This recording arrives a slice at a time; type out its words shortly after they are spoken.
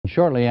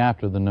Shortly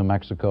after the New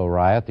Mexico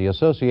riot, the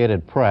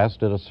Associated Press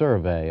did a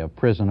survey of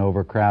prison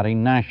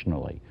overcrowding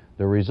nationally.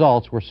 The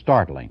results were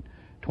startling.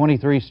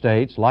 23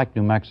 states, like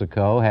New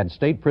Mexico, had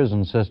state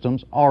prison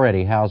systems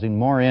already housing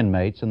more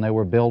inmates than they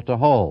were built to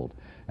hold,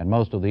 and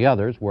most of the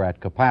others were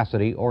at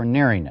capacity or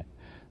nearing it.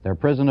 Their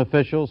prison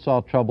officials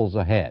saw troubles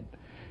ahead.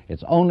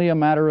 It's only a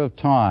matter of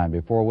time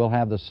before we'll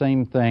have the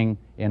same thing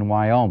in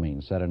Wyoming,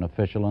 said an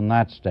official in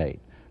that state.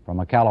 From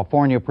a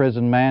California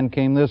prison man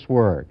came this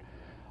word: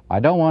 I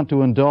don't want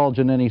to indulge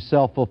in any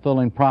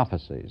self-fulfilling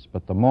prophecies,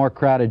 but the more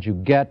crowded you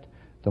get,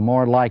 the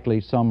more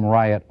likely some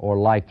riot or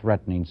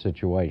life-threatening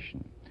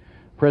situation.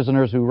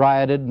 Prisoners who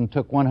rioted and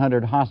took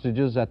 100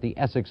 hostages at the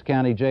Essex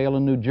County Jail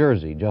in New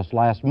Jersey just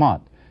last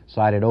month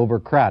cited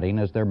overcrowding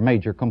as their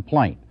major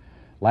complaint.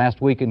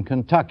 Last week in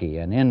Kentucky,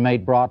 an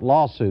inmate-brought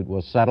lawsuit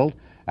was settled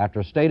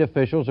after state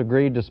officials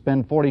agreed to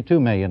spend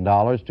 $42 million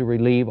to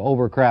relieve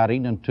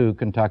overcrowding in 2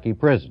 Kentucky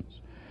prisons.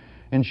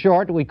 In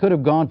short, we could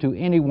have gone to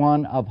any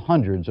one of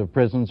hundreds of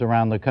prisons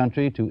around the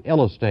country to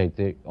illustrate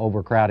the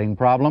overcrowding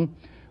problem.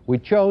 We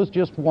chose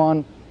just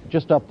one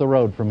just up the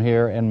road from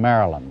here in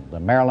Maryland, the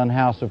Maryland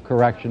House of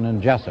Correction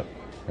in Jessup,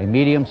 a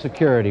medium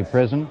security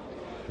prison.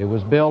 It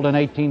was built in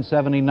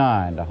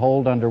 1879 to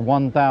hold under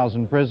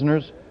 1,000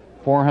 prisoners.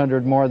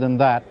 400 more than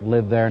that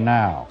live there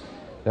now.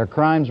 Their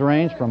crimes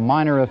range from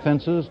minor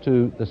offenses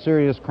to the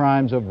serious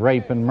crimes of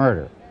rape and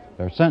murder.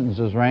 Their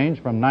sentences range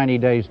from 90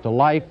 days to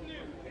life.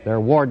 Their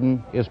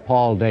warden is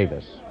Paul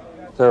Davis.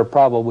 There are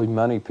probably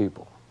many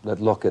people that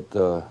look at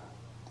the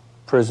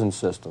prison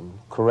system,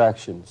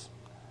 corrections,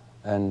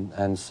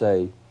 and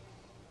say,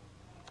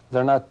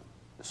 they're not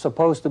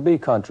supposed to be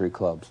country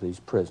clubs, these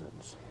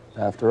prisons.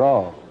 After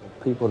all,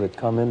 people that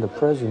come into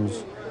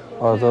prisons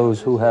are those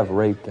who have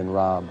raped and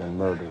robbed and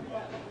murdered,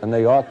 and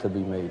they ought to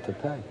be made to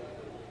pay.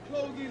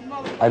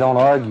 I don't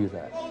argue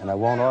that, and I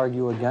won't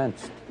argue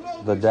against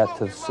the debt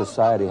to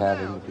society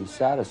having to be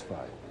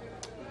satisfied.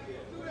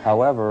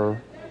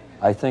 However,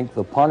 I think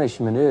the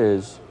punishment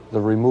is the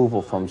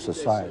removal from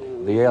society,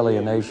 the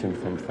alienation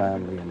from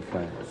family and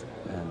friends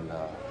and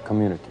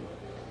community.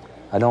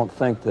 I don't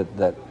think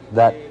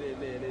that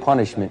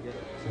punishment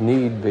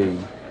need be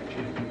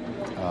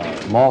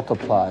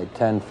multiplied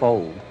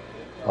tenfold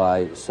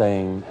by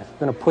saying,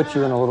 we're going to put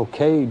you in a little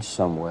cage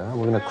somewhere,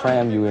 we're going to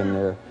cram you in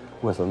there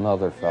with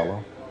another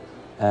fellow,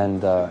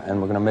 and we're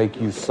going to make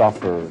you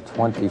suffer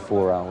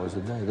 24 hours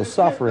a day. The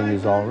suffering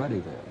is already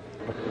there.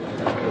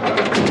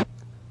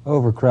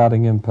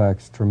 Overcrowding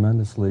impacts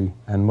tremendously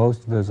and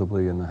most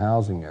visibly in the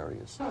housing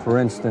areas. For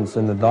instance,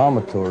 in the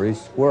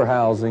dormitories, we're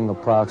housing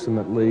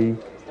approximately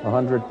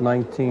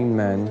 119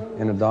 men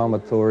in a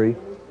dormitory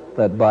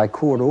that by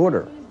court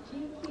order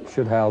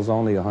should house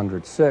only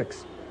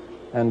 106,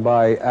 and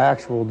by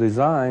actual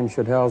design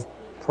should house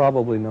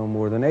probably no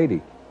more than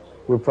 80.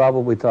 We're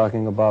probably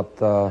talking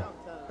about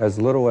as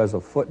little as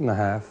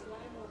 1.5 feet,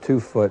 2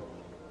 foot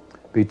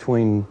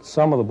between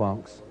some of the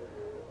bunks,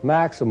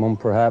 maximum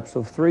perhaps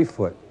of 3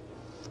 foot.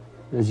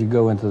 As you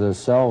go into the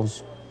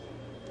cells,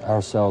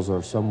 our cells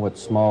are somewhat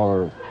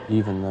smaller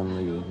even than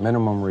the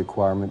minimum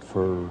requirement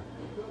for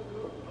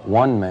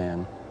 1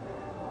 man.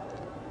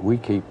 We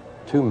keep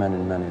 2 men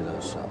in many of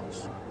those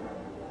cells.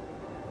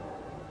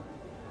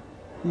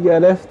 You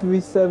got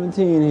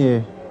F317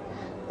 here,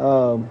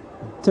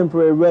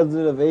 temporary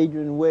resident of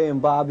Adrian Way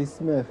and Bobby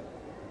Smith.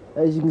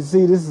 As you can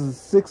see, this is a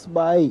 6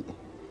 by 8,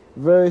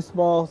 very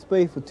small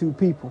space for 2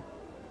 people,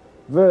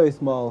 very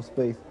small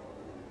space.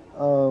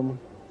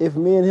 If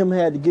me and him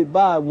had to get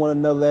by one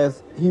another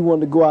as he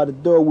wanted to go out the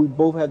door, we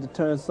both had to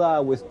turn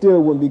sideways.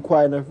 Still wouldn't be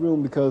quite enough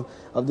room because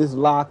of this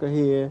locker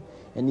here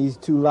and these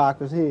 2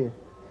 lockers here.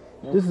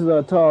 This is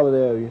our toilet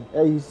area.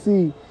 As you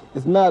see,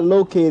 it's not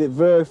located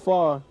very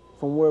far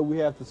from where we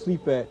have to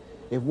sleep at.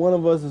 If one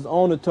of us is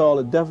on the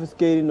toilet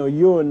defecating or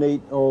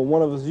urinate, or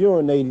one of us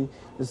urinating,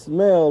 the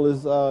smell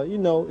is, you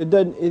know,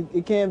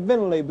 it can't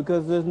ventilate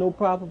because there's no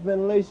proper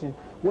ventilation.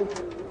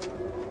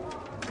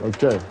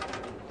 Okay.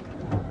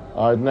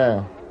 All right,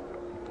 now,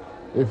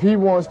 if he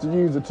wants to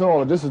use the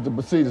toilet, this is the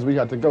procedures we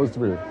got to go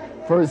through.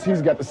 First,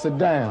 he's got to sit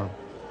down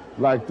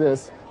like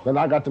this. Then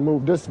I got to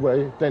move this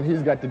way. Then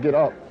he's got to get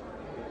up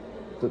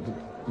to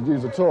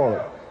use the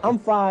toilet. I'm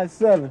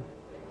 5'7".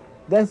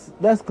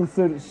 That's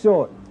considered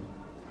short,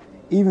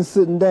 even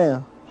sitting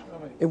down.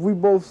 If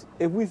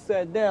we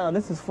sat down,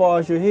 this is as far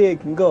as your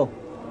head can go.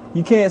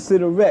 You can't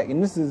sit erect,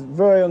 and this is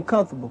very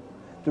uncomfortable.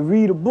 To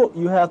read a book,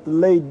 you have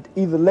to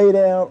either lay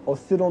down or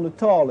sit on the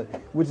toilet,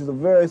 which is a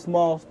very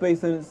small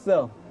space in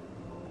itself.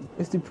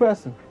 It's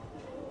depressing.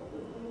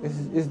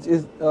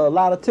 It's a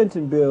lot of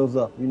tension builds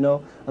up, you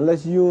know,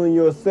 unless you and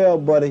your cell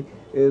buddy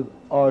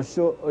are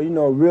short, or, you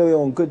know, really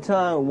on good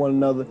time with one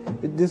another.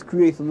 This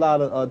creates a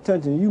lot of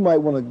tension. You might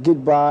want to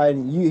get by,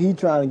 and he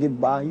trying to get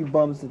by, and you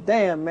bum and say,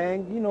 damn,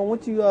 man, you know,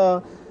 once you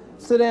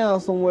sit down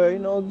somewhere, you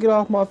know, get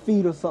off my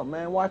feet or something,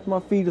 man, watch my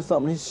feet or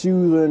something, his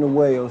shoes are in the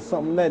way or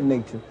something of that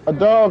nature. A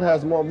dog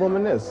has more room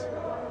than this.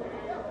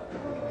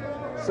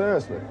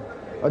 Seriously.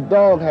 A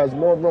dog has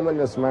more room than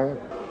this, man.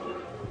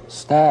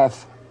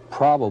 Staff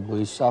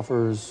probably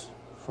suffers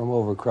from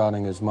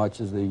overcrowding as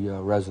much as the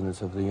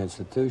residents of the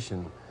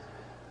institution.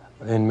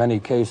 In many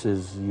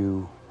cases,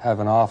 you have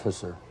an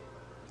officer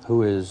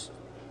who is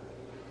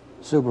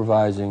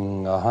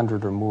supervising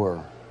 100 or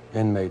more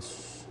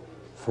inmates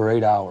for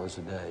 8 hours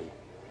a day.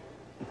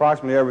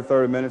 Approximately every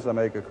 30 minutes, I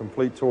make a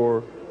complete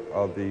tour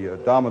of the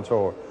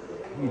dormitory.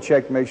 You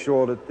check to make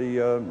sure that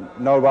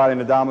nobody in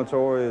the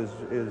dormitory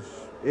is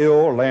ill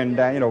or laying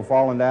down, you know,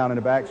 falling down in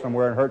the back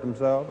somewhere and hurt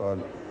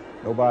themselves.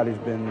 Nobody's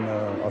been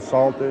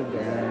assaulted,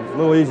 and it's a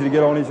little easy to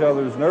get on each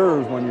other's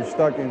nerves when you're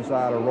stuck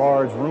inside a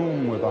large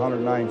room with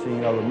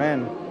 119 other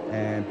men,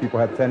 and people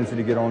have a tendency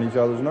to get on each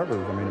other's nerves.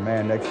 I mean, the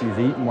man next to you is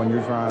eating when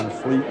you're trying to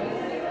sleep.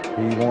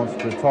 He wants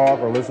to talk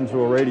or listen to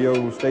a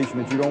radio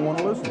station that you don't want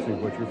to listen to,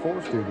 but you're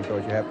forced to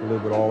because you have to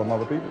live with all them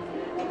other people.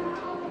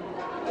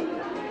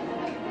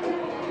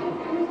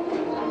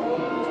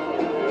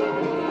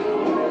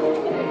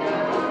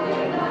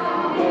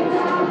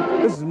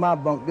 This is my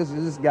bunk. This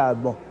is this guy's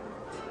bunk.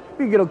 If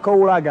you get a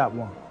cold, I got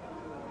one.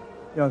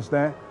 You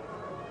understand?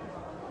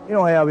 You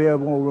don't have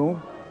airborne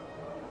room.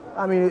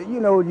 I mean, you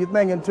know, you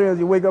think in terms,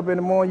 you wake up in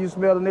the morning, you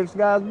smell the next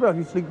guy's breath.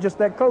 You sleep just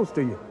that close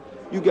to you.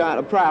 You got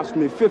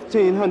approximately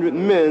 1,500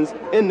 men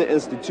in the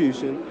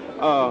institution.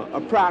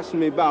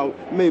 Approximately about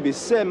maybe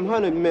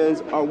 700 men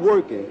are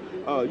working.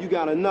 You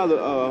got another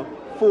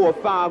 400 or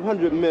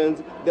 500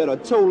 men that are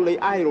totally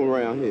idle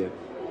around here.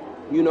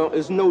 You know,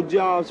 it's no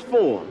jobs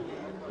for them.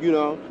 You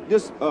know,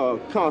 this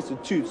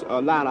constitutes a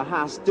lot of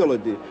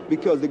hostility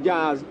because the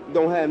guys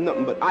don't have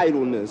nothing but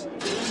idleness.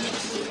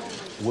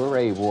 We're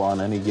able on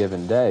any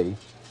given day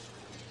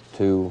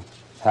to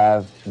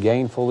have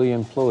gainfully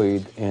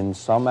employed in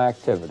some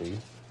activity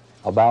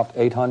about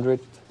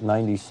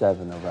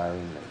 897 of our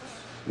inmates.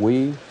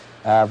 We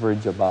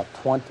average about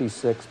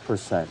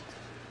 26%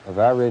 of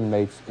our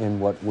inmates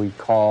in what we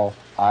call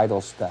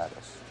idle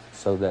status,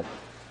 so that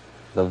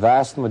the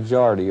vast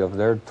majority of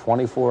their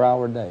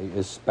 24-hour day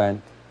is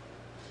spent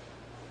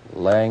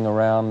laying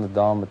around the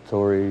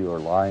dormitory or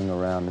lying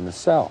around in the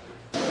cell.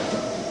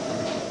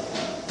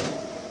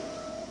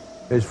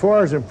 As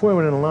far as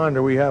employment in the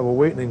laundry, we have a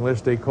waiting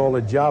list they call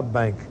a job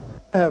bank.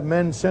 I have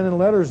men sending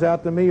letters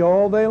out to me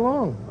all day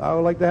long. I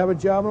would like to have a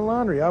job in the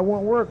laundry. I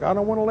want work. I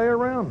don't want to lay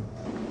around.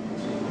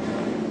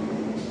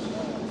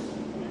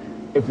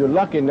 If you're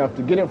lucky enough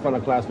to get in front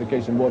of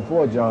classification board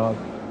for a job,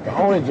 the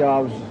only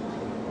jobs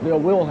they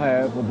will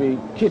have will be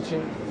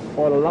kitchen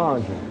or the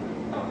laundry.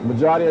 The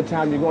majority of the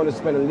time, you're going to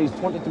spend at least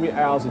 23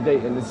 hours a day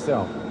in this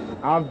cell.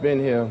 I've been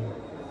here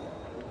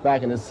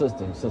back in the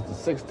system since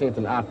the 16th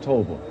of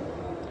October.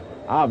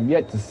 I've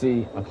yet to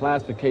see a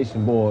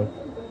classification board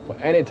for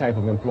any type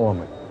of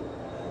employment.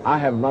 I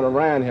have run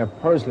around here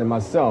personally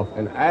myself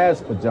and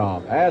asked for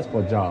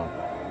a job.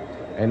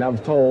 And I'm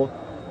told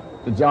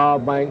the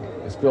job bank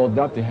is filled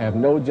up, they have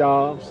no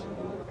jobs.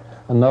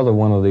 Another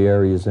one of the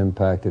areas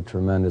impacted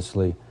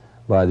tremendously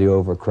by the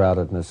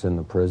overcrowdedness in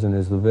the prison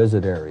is the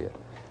visit area.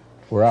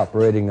 We're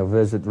operating a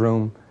visit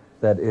room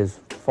that is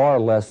far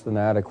less than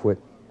adequate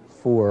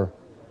for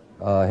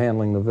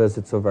handling the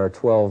visits of our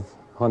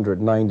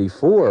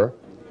 1,294,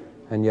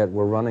 and yet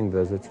we're running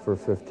visits for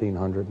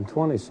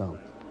 1,520 some.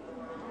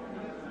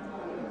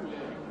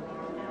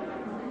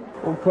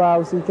 What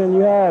privacy can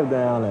you have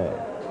down there?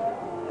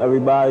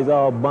 Everybody's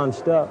all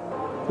bunched up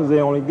because they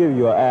only give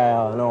you an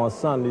hour, and on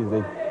Sundays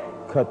they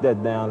cut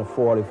that down to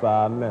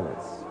 45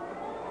 minutes.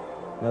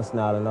 That's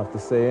not enough to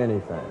say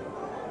anything.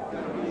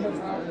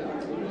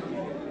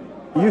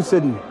 You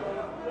sitting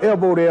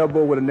elbow to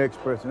elbow with the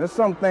next person. There's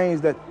some things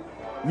that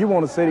you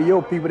want to say to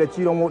your people that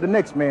you don't want the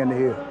next man to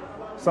hear.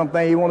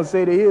 Something you want to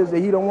say to his that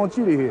he don't want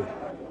you to hear.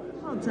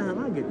 All the time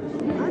I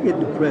get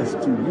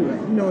depressed too.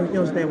 You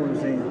understand what I'm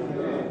saying?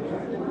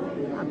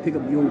 I pick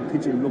up the old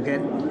picture and look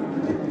at it.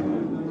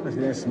 I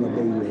say, that's my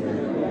baby.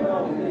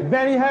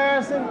 Benny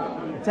Harrison,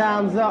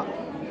 time's up.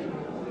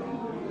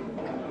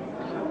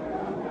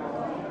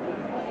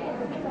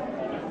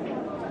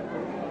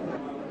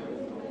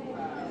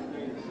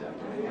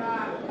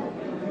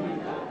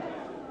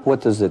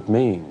 What does it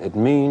mean? It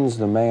means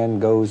the man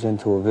goes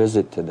into a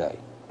visit today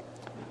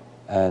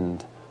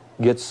and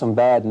gets some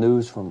bad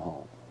news from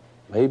home.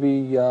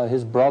 Maybe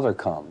his brother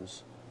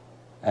comes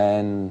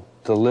and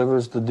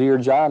delivers the Dear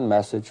John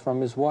message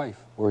from his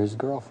wife or his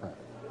girlfriend.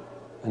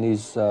 And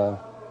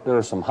there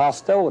are some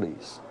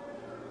hostilities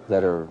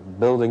that are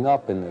building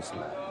up in this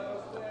man.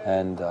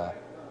 And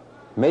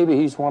maybe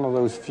he's one of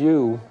those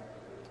few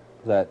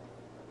that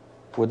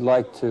would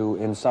like to,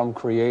 in some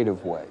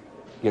creative way,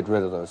 get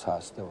rid of those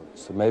hostilities.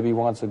 So maybe he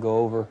wants to go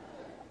over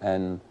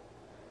and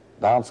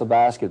bounce a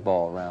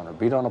basketball around or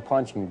beat on a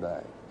punching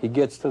bag. He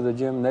gets to the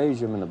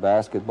gymnasium and the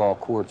basketball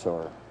courts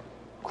are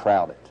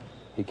crowded.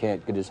 He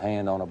can't get his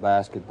hand on a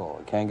basketball.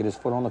 He can't get his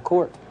foot on the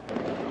court.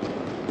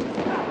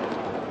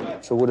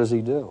 So what does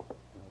he do?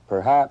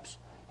 Perhaps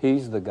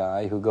he's the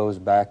guy who goes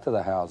back to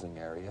the housing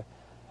area,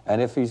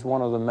 and if he's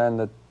one of the men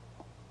that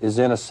is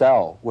in a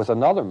cell with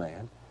another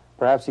man,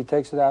 perhaps he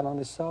takes it out on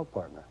his cell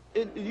partner.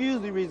 it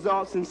usually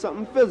results in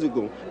something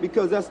physical,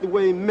 because that's the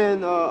way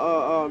men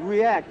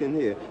react in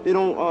here. They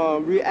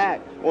don't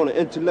react on an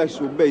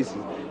intellectual basis.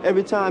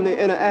 Every time they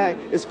interact,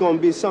 it's going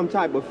to be some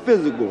type of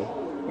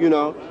physical, you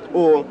know,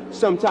 or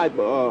some type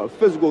of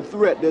physical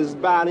threat that's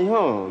bodily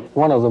harm.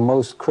 One of the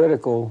most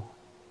critical,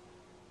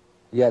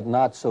 yet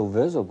not so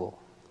visible,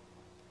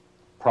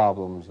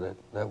 problems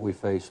that we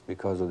face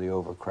because of the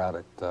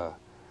overcrowded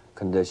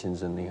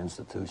conditions in the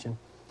institution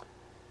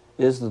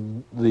is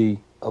the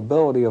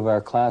ability of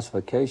our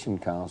classification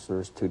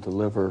counselors to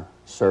deliver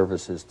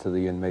services to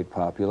the inmate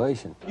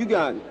population. You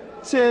got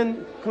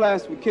 10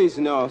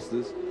 classification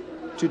officers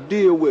to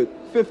deal with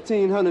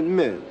 1,500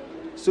 men.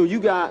 So you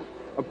got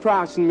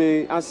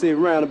approximately, I say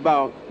around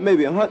about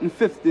maybe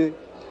 150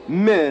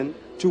 men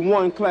to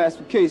one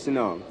classification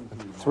officer.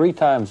 3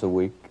 times a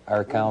week,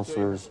 our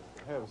counselors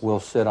will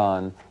sit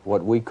on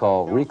what we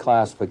call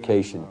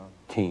reclassification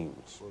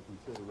teams.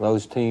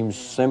 Those teams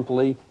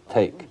simply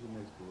take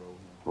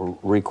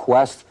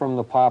requests from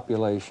the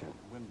population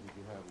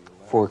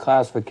for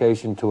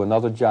classification to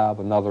another job,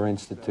 another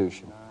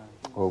institution,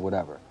 or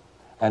whatever.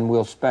 And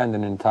we'll spend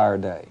an entire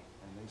day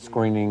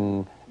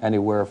screening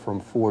anywhere from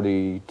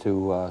 40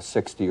 to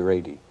 60 or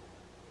 80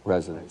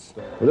 residents.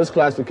 Well, this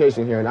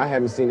classification hearing, I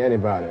haven't seen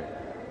anybody.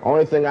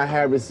 Only thing I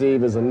have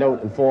received is a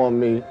note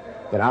informing me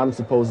that I'm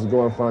supposed to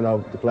go in front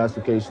of the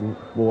classification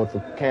board for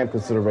camp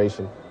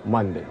consideration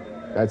Monday.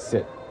 That's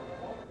it.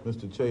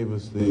 Mr.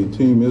 Chavis, the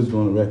team is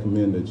going to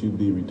recommend that you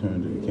be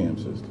returned to the camp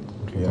system.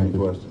 Okay, you have any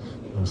questions?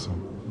 No, sir.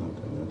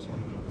 Okay, that's all.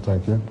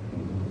 Thank you.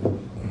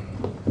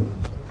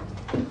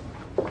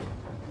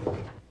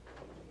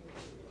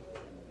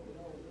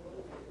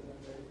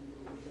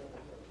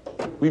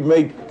 We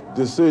make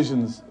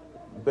decisions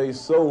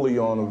based solely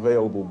on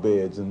available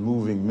beds and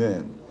moving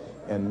men.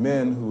 And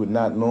men who would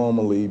not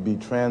normally be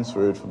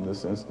transferred from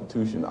this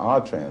institution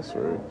are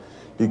transferred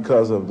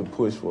because of the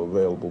push for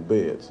available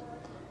beds.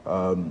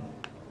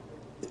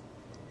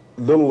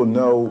 Little or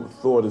no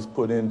thought is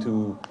put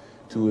into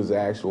his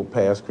actual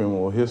past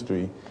criminal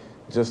history,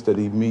 just that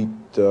he meet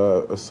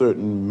a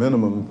certain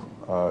minimum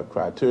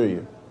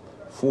criteria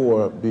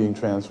for being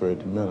transferred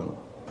to minimum.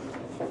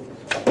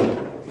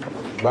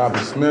 Bobby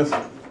Smith,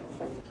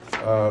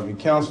 your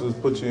counselors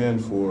put you in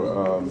for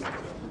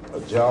a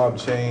job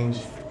change.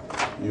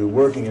 You're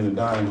working in the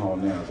dining hall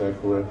now, is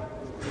that correct?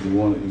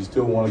 You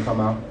still want to come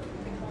out?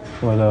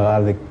 Well,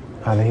 out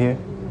of here?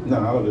 No,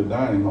 out of the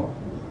dining hall.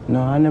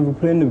 No, I never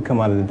planned to come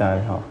out of the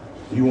dining hall.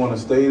 You want to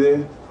stay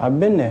there? I've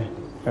been there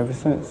ever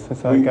since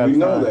I got We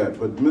know that,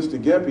 but Mr.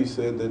 Geppy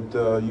said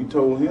that you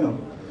told him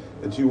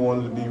that you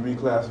wanted to be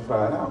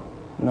reclassified out.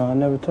 No, I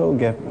never told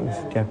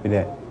Mr. Geppy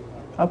that.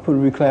 I put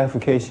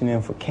reclassification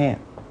in for camp.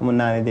 I'm a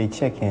 90-day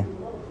check-in.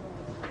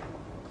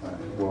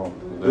 Well,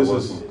 that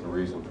wasn't the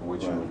reason for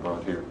which you were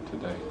brought here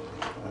today.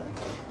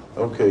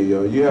 Okay,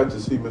 you have to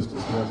see Mr.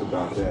 Smith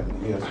about that.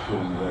 He has to put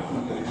in a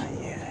recommendation.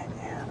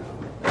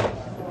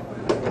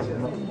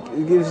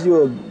 It gives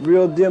you a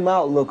real dim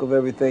outlook of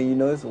everything, you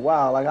know. It's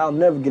wild. Like, I'll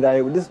never get out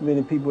here with this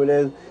many people.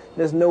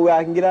 There's no way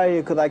I can get out of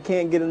here because I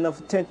can't get enough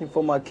attention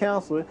for my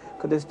counselor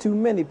because there's too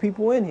many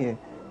people in here.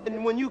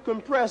 And when you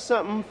compress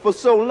something for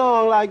so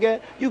long like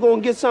that, you're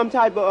going to get some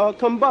type of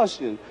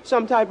combustion,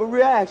 some type of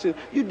reaction.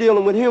 You're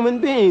dealing with human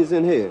beings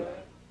in here.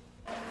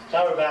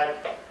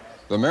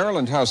 The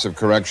Maryland House of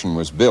Correction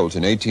was built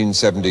in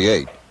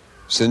 1878.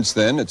 Since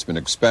then, it's been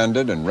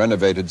expanded and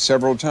renovated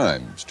several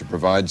times to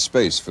provide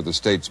space for the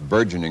state's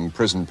burgeoning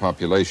prison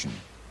population.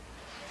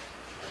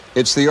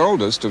 It's the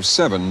oldest of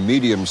 7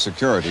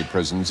 medium-security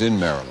prisons in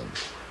Maryland.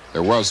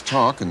 There was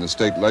talk in the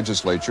state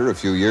legislature a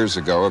few years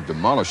ago of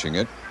demolishing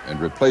it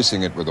and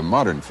replacing it with a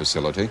modern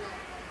facility,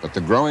 but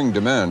the growing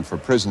demand for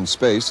prison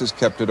space has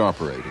kept it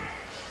operating.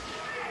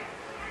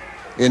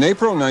 In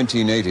April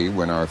 1980,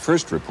 when our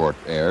first report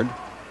aired,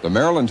 the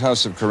Maryland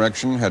House of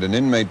Correction had an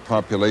inmate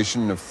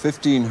population of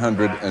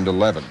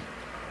 1,511.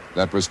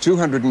 That was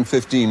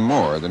 215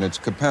 more than its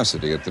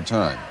capacity at the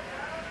time.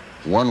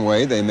 One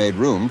way they made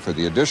room for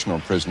the additional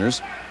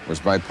prisoners was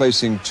by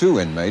placing 2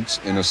 inmates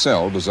in a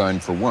cell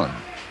designed for 1.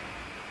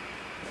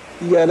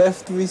 You got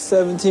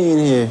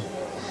F317 here,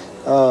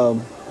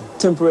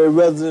 temporary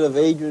resident of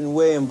Adrian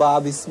Way and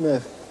Bobby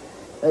Smith.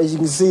 As you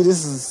can see,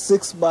 this is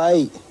 6 by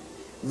 8.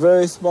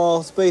 Very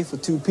small space for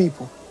 2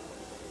 people.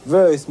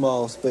 Very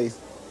small space.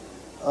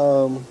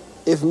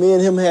 If me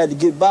and him had to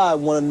get by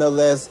one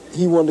another as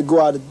he wanted to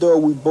go out the door,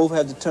 we both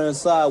had to turn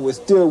sideways.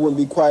 Still wouldn't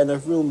be quite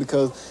enough room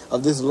because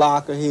of this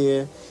locker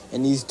here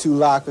and these 2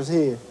 lockers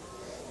here.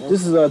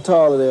 This is our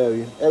toilet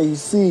area. As you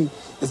see,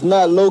 it's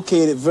not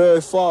located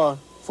very far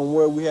from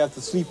where we have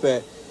to sleep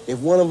at. If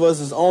one of us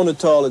is on the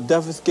toilet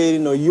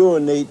defecating or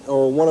urinate,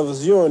 or one of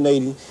us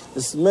urinating,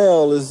 the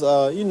smell is,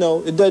 you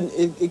know,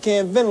 it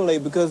can't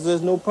ventilate because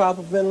there's no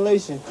proper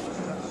ventilation.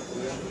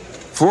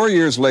 4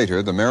 years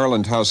later, the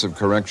Maryland House of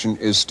Correction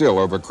is still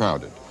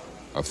overcrowded.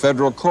 A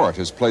federal court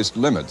has placed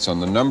limits on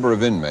the number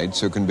of inmates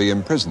who can be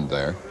imprisoned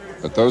there,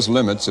 but those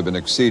limits have been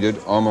exceeded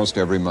almost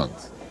every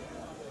month.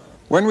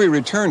 When we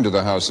returned to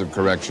the House of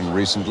Correction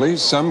recently,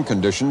 some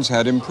conditions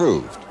had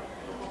improved.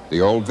 The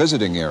old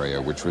visiting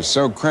area, which was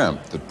so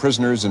cramped that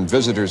prisoners and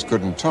visitors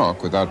couldn't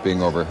talk without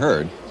being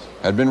overheard,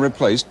 had been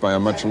replaced by a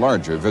much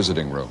larger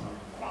visiting room.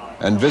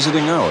 And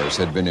visiting hours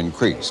had been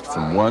increased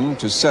from 1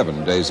 to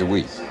 7 days a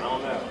week.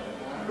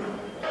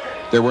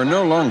 There were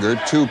no longer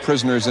 2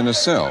 prisoners in a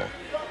cell.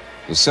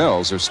 The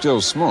cells are still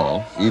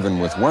small, even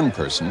with 1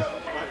 person,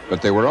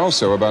 but they were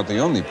also about the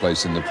only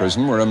place in the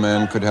prison where a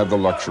man could have the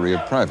luxury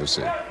of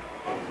privacy.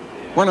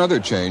 One other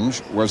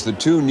change was the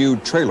 2 new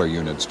trailer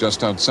units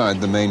just outside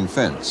the main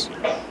fence.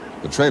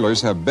 The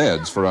trailers have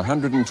beds for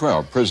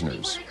 112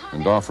 prisoners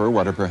and offer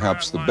what are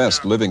perhaps the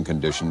best living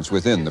conditions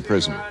within the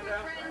prison.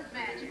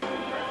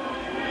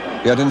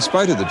 Yet in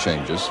spite of the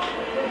changes,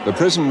 the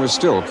prison was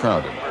still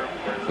crowded,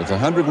 with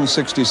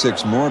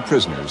 166 more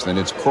prisoners than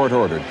its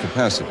court-ordered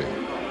capacity.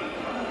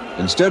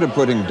 Instead of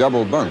putting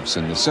double bunks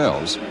in the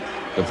cells,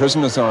 the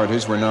prison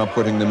authorities were now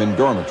putting them in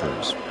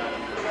dormitories.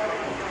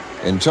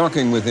 In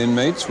talking with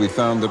inmates, we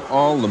found that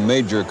all the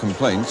major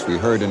complaints we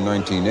heard in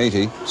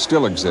 1980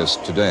 still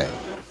exist today.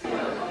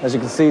 As you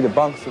can see, the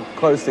bunks are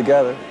close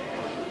together.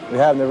 We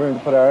have no room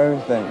to put our own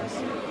things.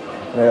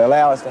 They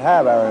allow us to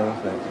have our own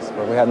things,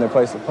 but we have no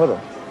place to put them.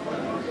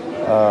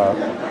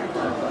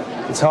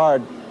 It's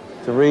hard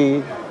to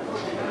read,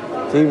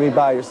 to even be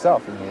by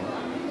yourself in here,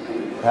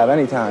 to have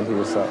any time to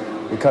yourself,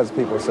 because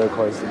people are so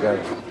close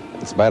together.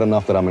 It's bad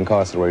enough that I'm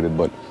incarcerated,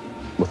 but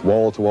with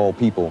wall-to-wall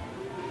people,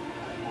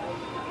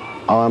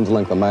 arm's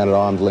length, a man at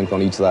arm's length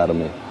on each side of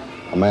me,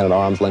 a man at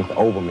arm's length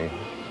over me.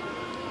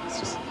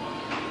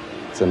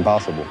 It's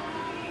impossible.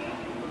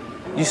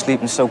 You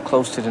sleeping so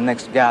close to the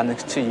next guy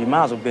next to you, you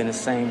might as well be in the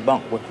same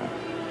bunk with him.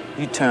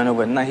 You turn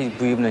over at night, he's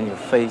breathing in your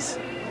face.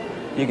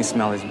 You can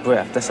smell his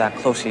breath. That's how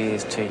close he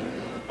is to you.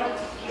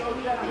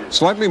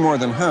 Slightly more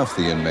than half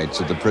the inmates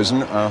at the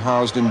prison are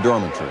housed in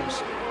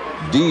dormitories.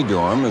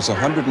 D-dorm is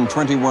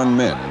 121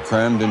 men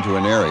crammed into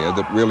an area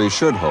that really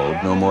should hold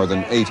no more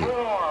than 80.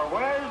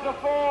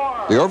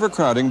 The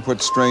overcrowding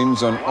puts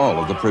strains on all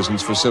of the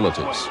prison's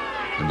facilities,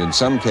 and in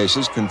some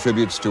cases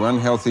contributes to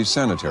unhealthy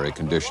sanitary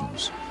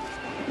conditions.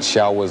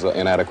 Showers are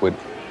inadequate.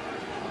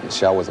 The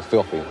showers are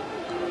filthy. You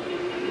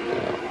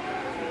know,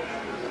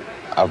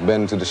 I've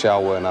been to the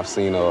shower and I've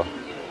seen where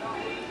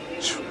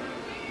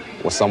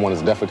someone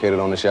has defecated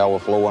on the shower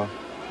floor,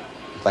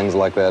 things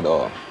like that.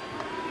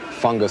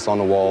 Fungus on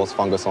the walls,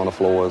 fungus on the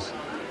floors.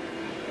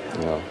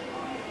 You know.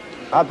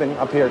 I've been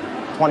up here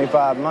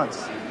 25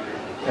 months,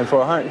 and for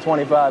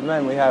 125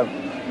 men, we have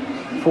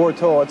 4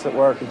 toilets at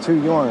work and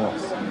 2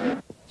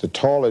 urinals. The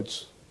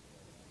toilets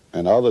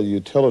and other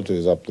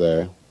utilities up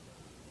there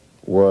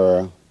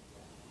were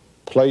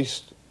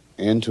placed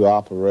into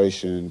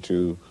operation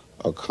to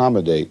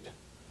accommodate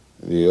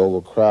the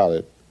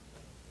overcrowded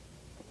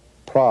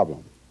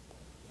problem.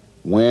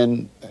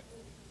 When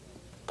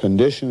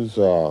conditions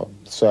are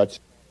such,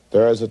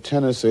 there is a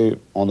tendency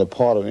on the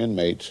part of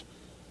inmates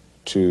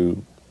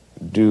to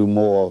do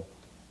more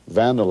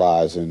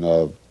vandalizing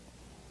of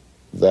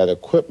that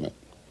equipment.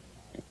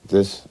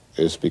 This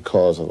is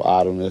because of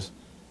idleness,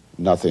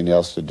 nothing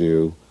else to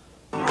do.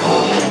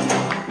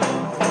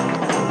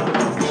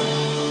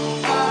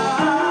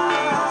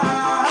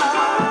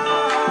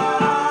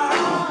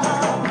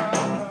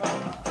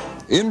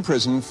 In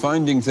prison,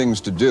 finding things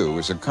to do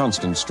is a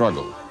constant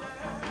struggle.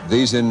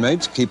 These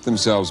inmates keep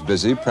themselves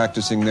busy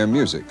practicing their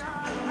music.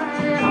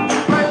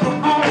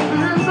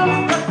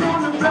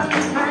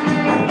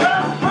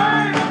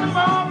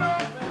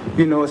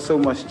 You know, it's so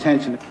much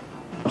tension.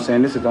 I'm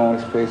saying this is the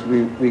only place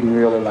we can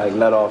really like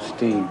let off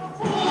steam.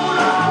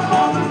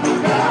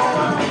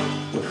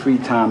 The free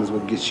time is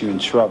what gets you in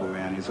trouble,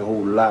 man. It's a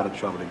whole lot of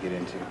trouble to get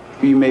into.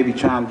 You may be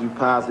trying to do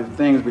positive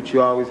things, but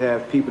you always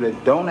have people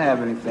that don't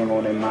have anything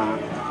on their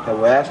mind that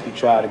will actually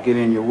try to get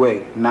in your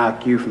way,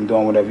 knock you from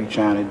doing whatever you're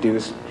trying to do.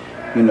 It's,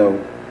 you know,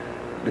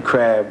 the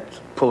crab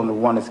pulling the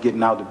one that's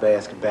getting out the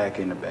basket back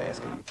in the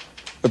basket.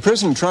 The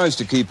prison tries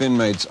to keep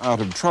inmates out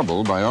of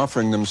trouble by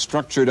offering them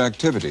structured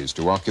activities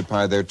to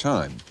occupy their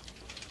time.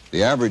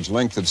 The average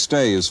length of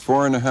stay is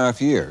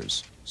 4.5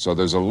 years, so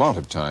there's a lot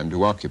of time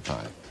to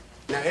occupy.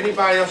 Now,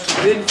 anybody else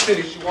who didn't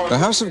finish, you want The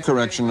House of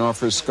Correction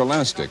offers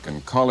scholastic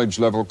and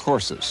college-level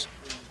courses.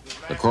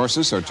 The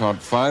courses are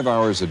taught 5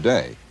 hours a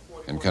day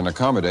and can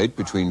accommodate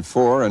between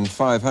 400 and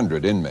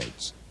 500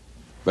 inmates.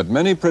 But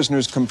many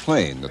prisoners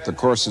complain that the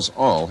courses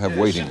all have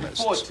waiting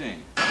lists.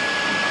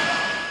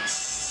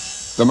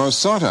 The most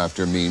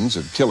sought-after means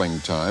of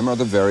killing time are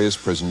the various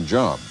prison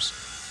jobs.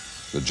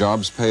 The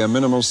jobs pay a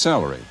minimal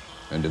salary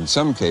and in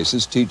some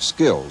cases teach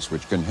skills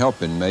which can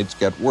help inmates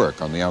get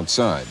work on the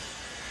outside.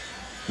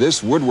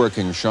 This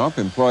woodworking shop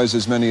employs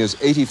as many as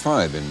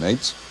 85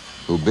 inmates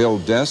who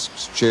build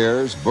desks,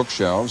 chairs,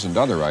 bookshelves, and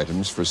other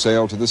items for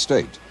sale to the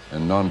state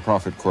and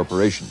non-profit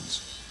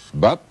corporations.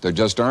 But there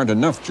just aren't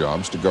enough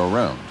jobs to go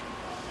round.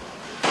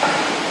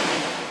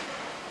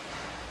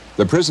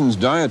 The prison's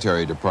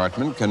dietary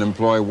department can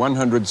employ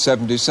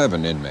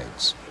 177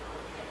 inmates.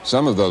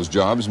 Some of those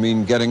jobs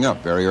mean getting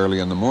up very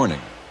early in the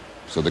morning,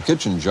 so the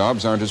kitchen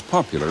jobs aren't as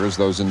popular as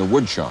those in the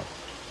wood shop,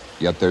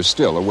 yet there's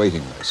still a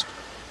waiting list.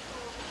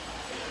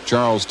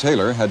 Charles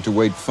Taylor had to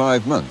wait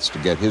 5 months to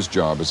get his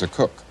job as a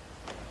cook.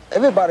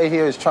 Everybody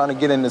here is trying to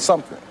get into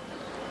something,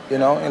 you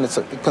know, and it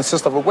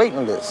consists of a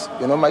waiting list.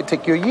 You know, it might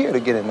take you a year to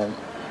get in there.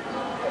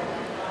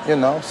 You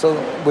know, so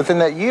within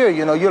that year,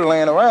 you know, you're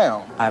laying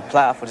around. I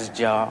applied for this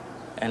job,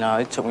 and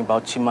it took me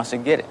about 2 months to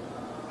get it.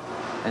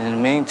 And in the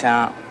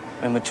meantime,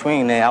 in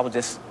between there, I was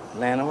just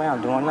laying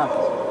around doing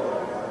nothing.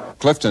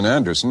 Clifton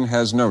Anderson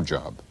has no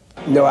job.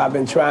 You know, I've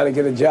been trying to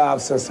get a job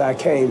since I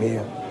came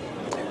here.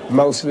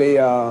 Mostly,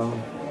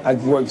 I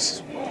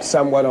worked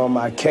somewhat on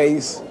my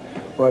case,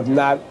 or if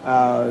not,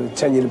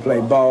 continue to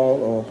play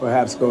ball or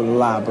perhaps go to the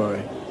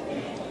library.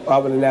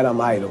 Other than that, I'm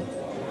idle.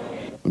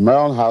 The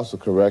Maryland House of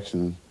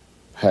Correction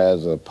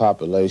has a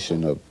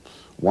population of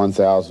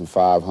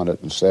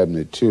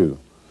 1,572,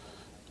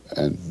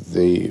 and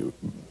the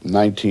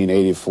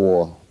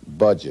 1984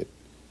 budget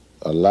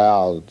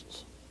allowed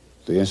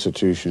the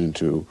institution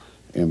to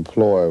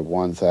employ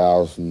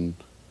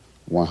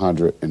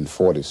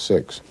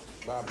 1,146.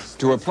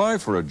 To apply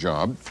for a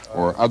job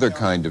or other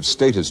kind of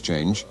status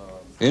change,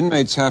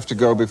 inmates have to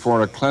go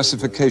before a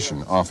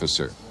classification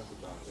officer.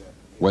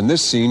 When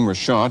this scene was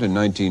shot in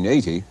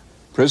 1980,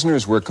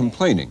 prisoners were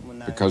complaining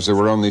because there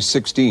were only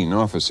 16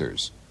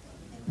 officers.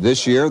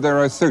 This year there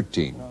are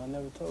 13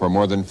 for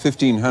more than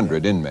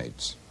 1,500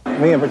 inmates.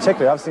 Me in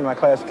particular, I've seen my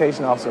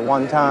classification officer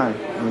one time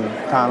in the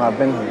time I've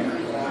been here,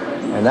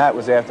 and that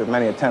was after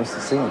many attempts to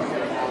see me.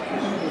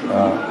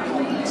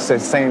 It's the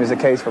same as the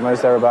case for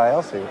most everybody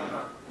else here.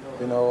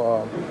 You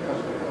know,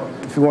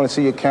 if you want to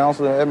see a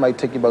counselor, it might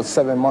take you about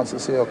 7 months to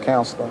see a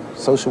counselor,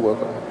 social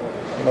worker.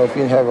 You know, if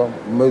you have an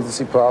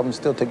emergency problem, it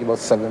still take you about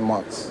 7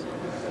 months.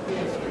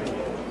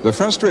 The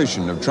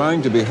frustration of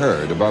trying to be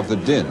heard above the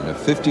din of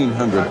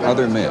 1,500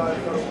 other men,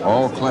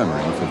 all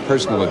clamoring for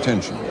personal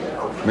attention,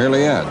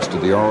 merely adds to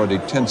the already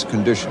tense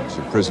conditions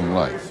of prison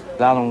life.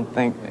 I don't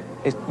think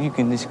you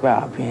can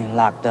describe being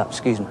locked up,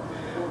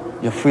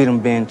 your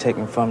freedom being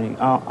taken from you.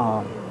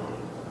 I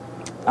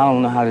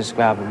don't know how to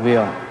describe it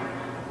really,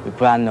 but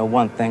I know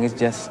one thing,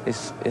 it's a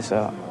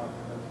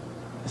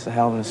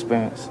hell of an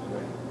experience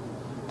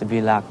to be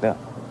locked up.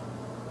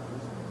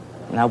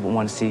 And I wouldn't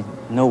want to see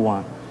no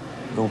one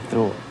go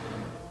through it.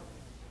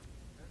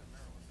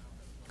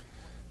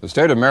 The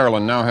state of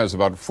Maryland now has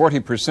about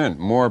 40%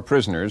 more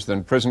prisoners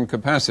than prison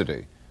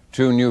capacity.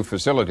 2 new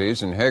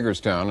facilities in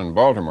Hagerstown and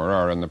Baltimore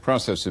are in the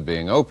process of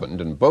being opened,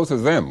 and both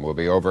of them will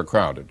be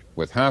overcrowded,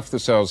 with half the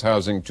cells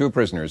housing 2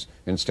 prisoners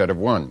instead of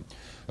 1.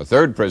 A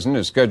 3rd prison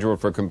is scheduled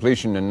for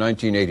completion in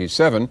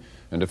 1987,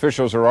 and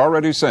officials are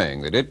already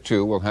saying that it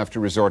too will have to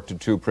resort to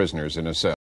 2 prisoners in a cell.